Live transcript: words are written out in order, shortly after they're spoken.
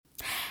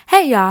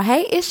Hey y'all,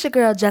 hey, it's your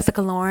girl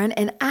Jessica Lauren,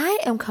 and I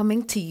am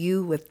coming to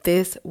you with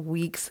this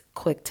week's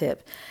quick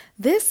tip.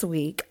 This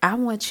week, I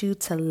want you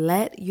to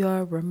let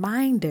your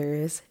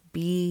reminders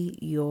be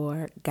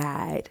your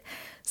guide.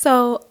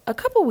 So, a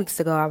couple weeks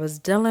ago, I was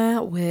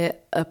dealing with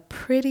a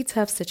pretty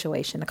tough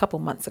situation, a couple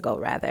months ago,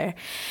 rather.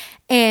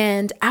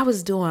 And I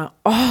was doing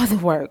all the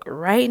work,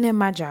 writing in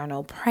my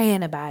journal,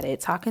 praying about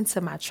it, talking to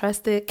my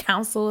trusted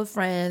council of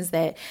friends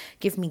that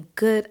give me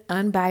good,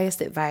 unbiased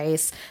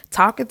advice,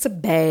 talking to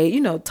Bae,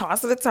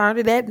 tossing and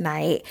turning at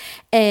night.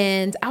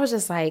 And I was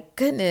just like,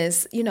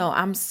 goodness,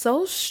 I'm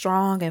so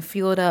strong and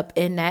fueled up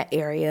in that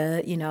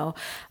area,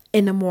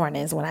 in the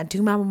mornings when I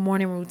do my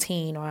morning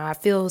routine, or I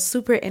feel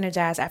super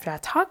energized after I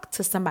talk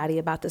to somebody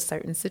about this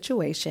certain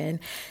situation.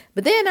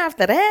 But then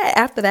after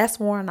that's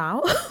worn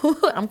out,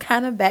 I'm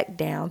kind of back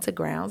down to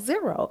ground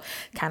zero,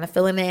 kind of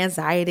feeling the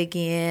anxiety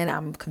again.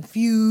 I'm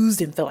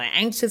confused and feeling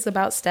anxious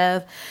about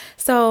stuff.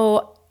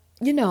 So,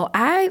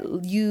 I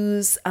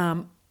use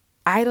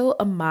Idle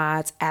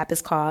Ahmad's app.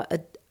 Is called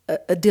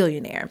a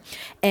Dillionaire.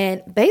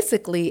 And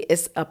basically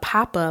it's a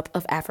pop-up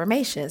of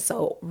affirmations.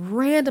 So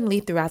randomly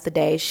throughout the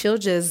day, she'll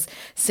just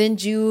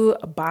send you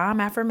a bomb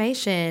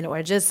affirmation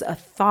or just a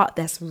thought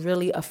that's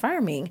really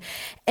affirming.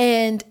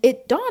 And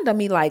it dawned on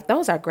me like,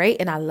 those are great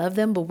and I love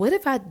them. But what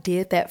if I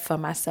did that for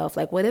myself?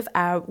 Like, what if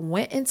I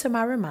went into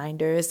my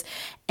reminders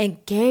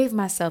and gave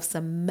myself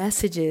some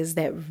messages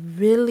that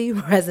really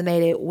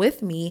resonated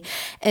with me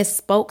and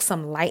spoke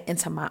some light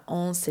into my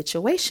own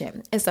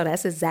situation? And so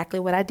that's exactly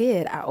what I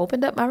did. I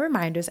opened up my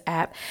reminders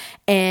app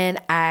and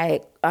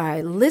I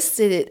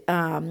listed,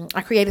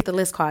 I created the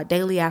list called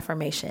Daily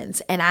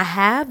Affirmations, and I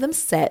have them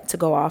set to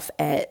go off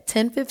at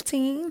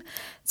 10:15,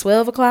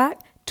 12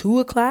 o'clock, 2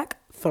 o'clock,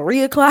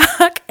 3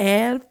 o'clock,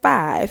 and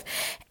 5.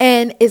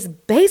 And it's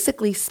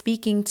basically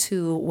speaking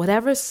to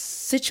whatever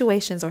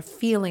situations or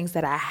feelings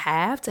that I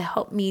have to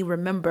help me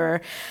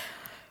remember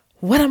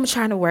what I'm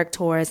trying to work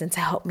towards and to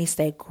help me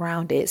stay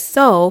grounded.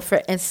 So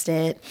for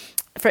instance,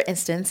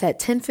 at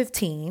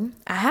 10:15,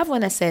 I have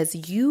one that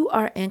says, you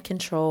are in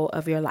control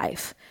of your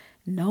life.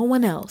 No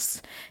one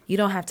else. You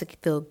don't have to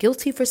feel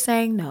guilty for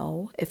saying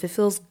no. If it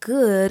feels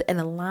good and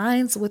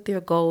aligns with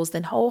your goals,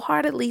 then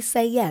wholeheartedly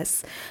say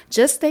yes.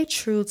 Just stay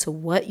true to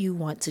what you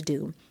want to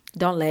do.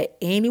 Don't let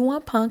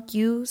anyone punk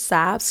you,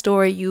 sob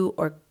story you,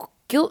 or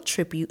guilt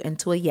trip you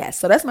into a yes.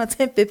 So that's my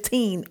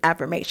 10:15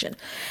 affirmation.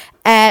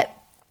 At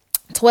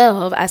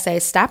 12, I say,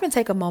 stop and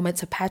take a moment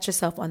to pat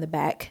yourself on the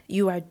back.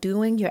 You are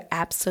doing your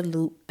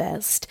absolute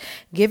best.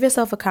 Give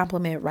yourself a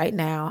compliment right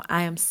now.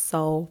 I am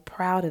so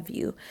proud of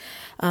you.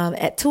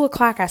 At 2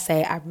 o'clock, I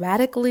say, I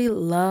radically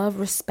love,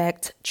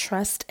 respect,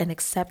 trust, and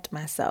accept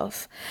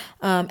myself.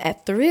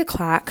 At 3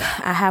 o'clock,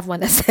 I have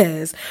one that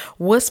says,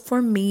 what's for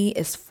me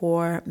is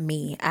for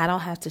me. I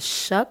don't have to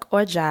shuck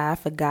or jive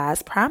for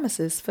God's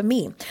promises for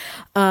me.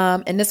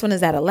 And this one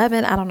is at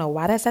 11. I don't know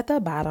why that's at the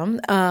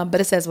bottom,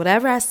 but it says,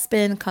 whatever I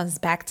spend comes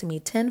back to me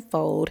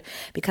tenfold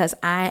because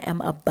I am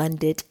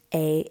abundant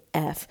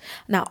AF.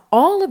 Now,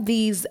 all of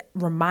these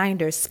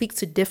reminders speak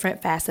to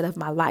different facets of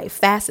my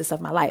life.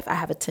 I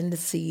have a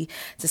tendency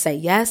to say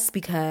yes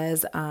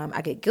because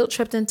I get guilt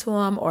tripped into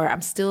them, or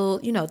I'm still,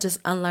 just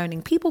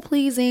unlearning people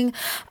pleasing.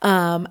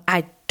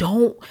 I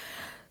don't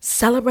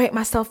celebrate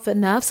myself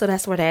enough. So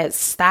that's where that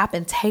stop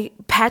and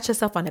pat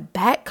yourself on the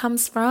back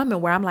comes from,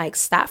 and where I'm like,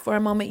 stop for a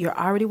moment. You're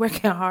already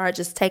working hard.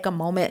 Just take a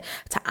moment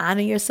to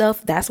honor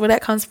yourself. That's where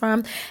that comes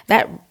from.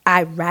 That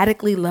I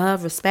radically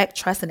love, respect,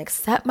 trust, and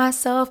accept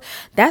myself.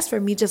 That's for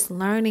me just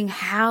learning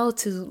how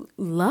to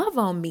love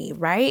on me,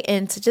 right?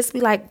 And to just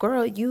be like,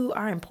 girl, you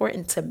are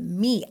important to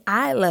me.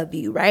 I love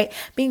you, right?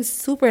 Being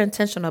super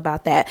intentional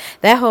about that.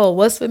 That whole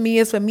what's for me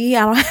is for me.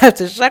 I don't have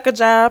to shuck a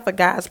job for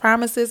God's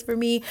promises for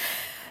me.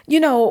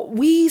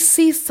 We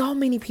see so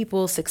many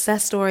people's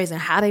success stories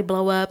and how they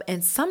blow up.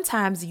 And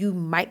sometimes you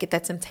might get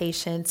that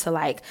temptation to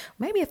like,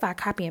 maybe if I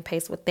copy and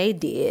paste what they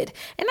did,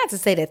 and not to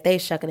say that they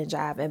shucking and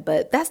jiving,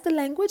 but that's the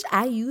language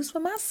I use for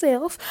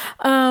myself.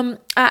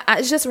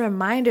 It's just a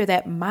reminder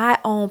that my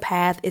own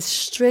path is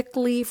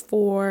strictly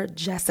for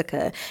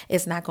Jessica.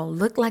 It's not going to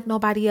look like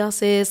nobody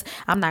else's.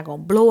 I'm not going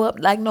to blow up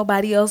like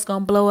nobody else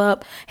going to blow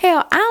up.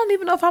 Hell, I don't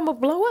even know if I'm going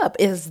to blow up.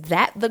 Is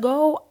that the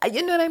goal?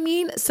 You know what I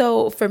mean?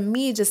 So for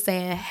me, just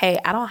saying, hey,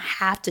 I don't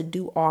have to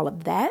do all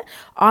of that.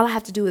 All I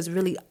have to do is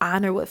really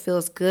honor what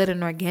feels good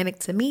and organic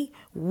to me.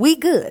 We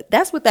good.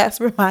 That's what that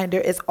reminder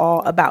is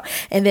all about.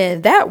 And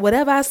then that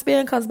whatever I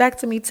spend comes back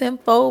to me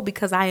tenfold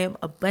because I am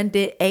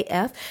abundant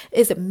AF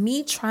is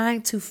me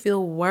trying to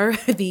feel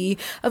worthy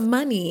of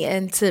money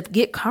and to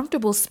get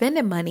comfortable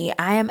spending money.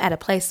 I am at a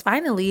place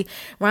finally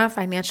where I'm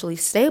financially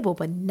stable,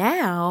 but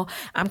now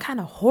I'm kind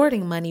of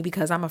hoarding money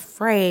because I'm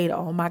afraid,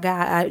 oh my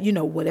God,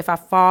 what if I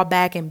fall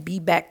back and be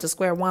back to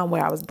square one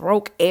where I was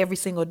broke work every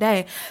single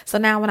day. So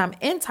now when I'm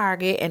in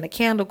Target and the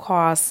candle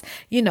costs,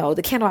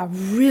 the candle I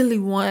really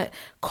want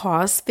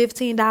costs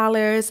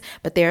 $15,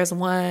 but there's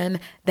one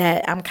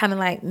that I'm kind of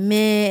like,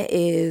 meh,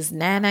 is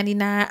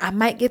 $9.99. I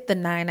might get the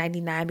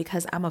 $9.99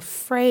 because I'm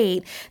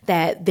afraid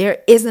that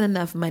there isn't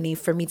enough money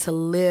for me to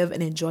live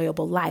an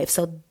enjoyable life.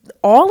 So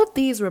all of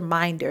these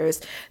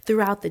reminders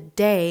throughout the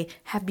day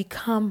have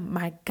become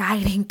my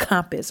guiding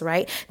compass,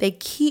 right? They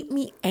keep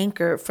me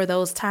anchored for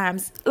those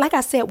times. Like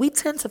I said, we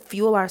tend to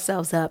fuel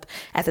ourselves up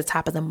at the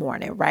top of the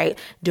morning, right?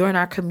 During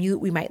our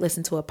commute, we might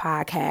listen to a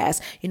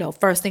podcast.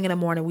 First thing in the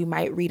morning, we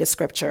might read a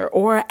scripture,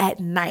 or at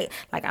night,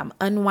 like I'm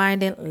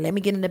unwinding, let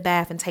me get in the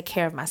bath and take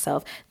care of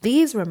myself.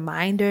 These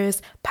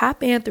reminders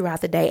pop in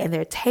throughout the day, and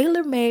they're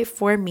tailor-made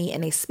for me,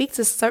 and they speak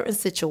to certain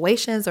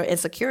situations or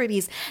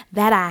insecurities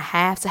that I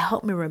have to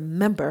help me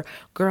remember,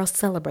 girl,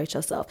 celebrate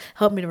yourself.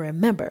 Help me to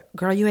remember,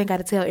 girl, you ain't got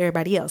to tell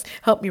everybody else.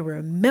 Help me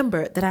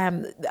remember that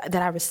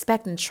I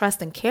respect and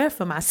trust and care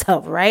for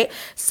myself, right?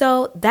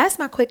 So that's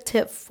my quick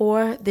tip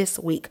for this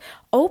week.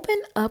 Open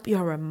up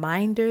your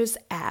reminders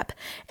app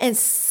and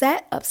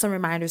set up some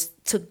reminders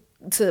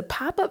to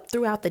pop up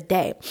throughout the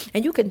day,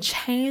 and you can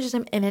change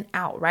them in and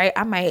out, right?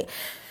 I might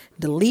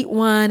delete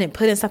one and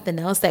put in something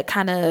else that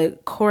kind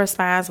of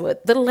corresponds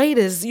with the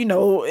latest,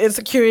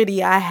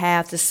 insecurity I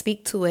have to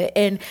speak to it.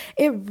 And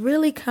it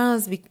really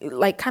comes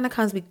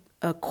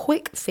a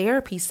quick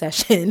therapy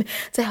session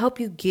to help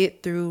you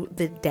get through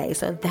the day.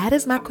 So that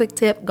is my quick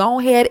tip.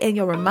 Go ahead and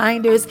your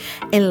reminders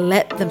and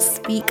let them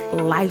speak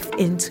life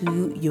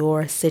into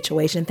your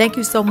situation. Thank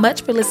you so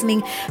much for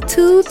listening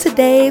to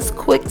today's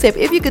quick tip.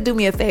 If you could do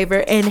me a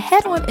favor and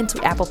head on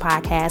into Apple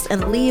Podcasts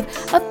and leave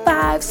a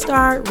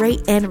 5-star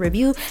rate and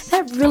review,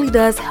 that really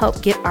does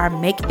help get our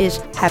Make Ish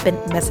Happen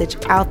message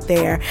out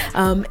there.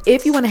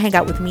 If you want to hang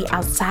out with me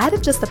outside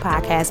of just the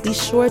podcast, be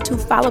sure to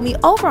follow me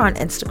over on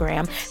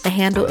Instagram. The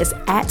handle is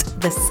at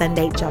The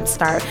Sunday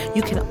Jumpstart.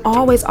 You can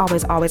always go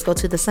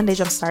to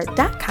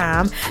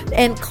thesundayjumpstart.com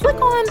and click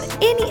on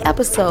any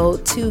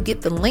episode to get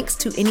the links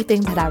to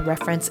anything that I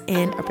reference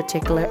in a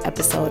particular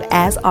episode.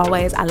 As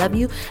always, I love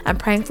you. I'm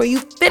praying for you.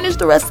 Finish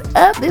the rest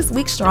of this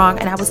week strong,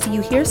 and I will see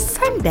you here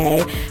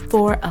Sunday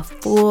for a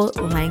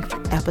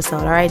full-length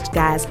episode. All right,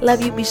 guys,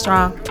 love you. Be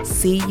strong.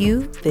 See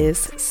you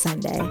this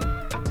Sunday.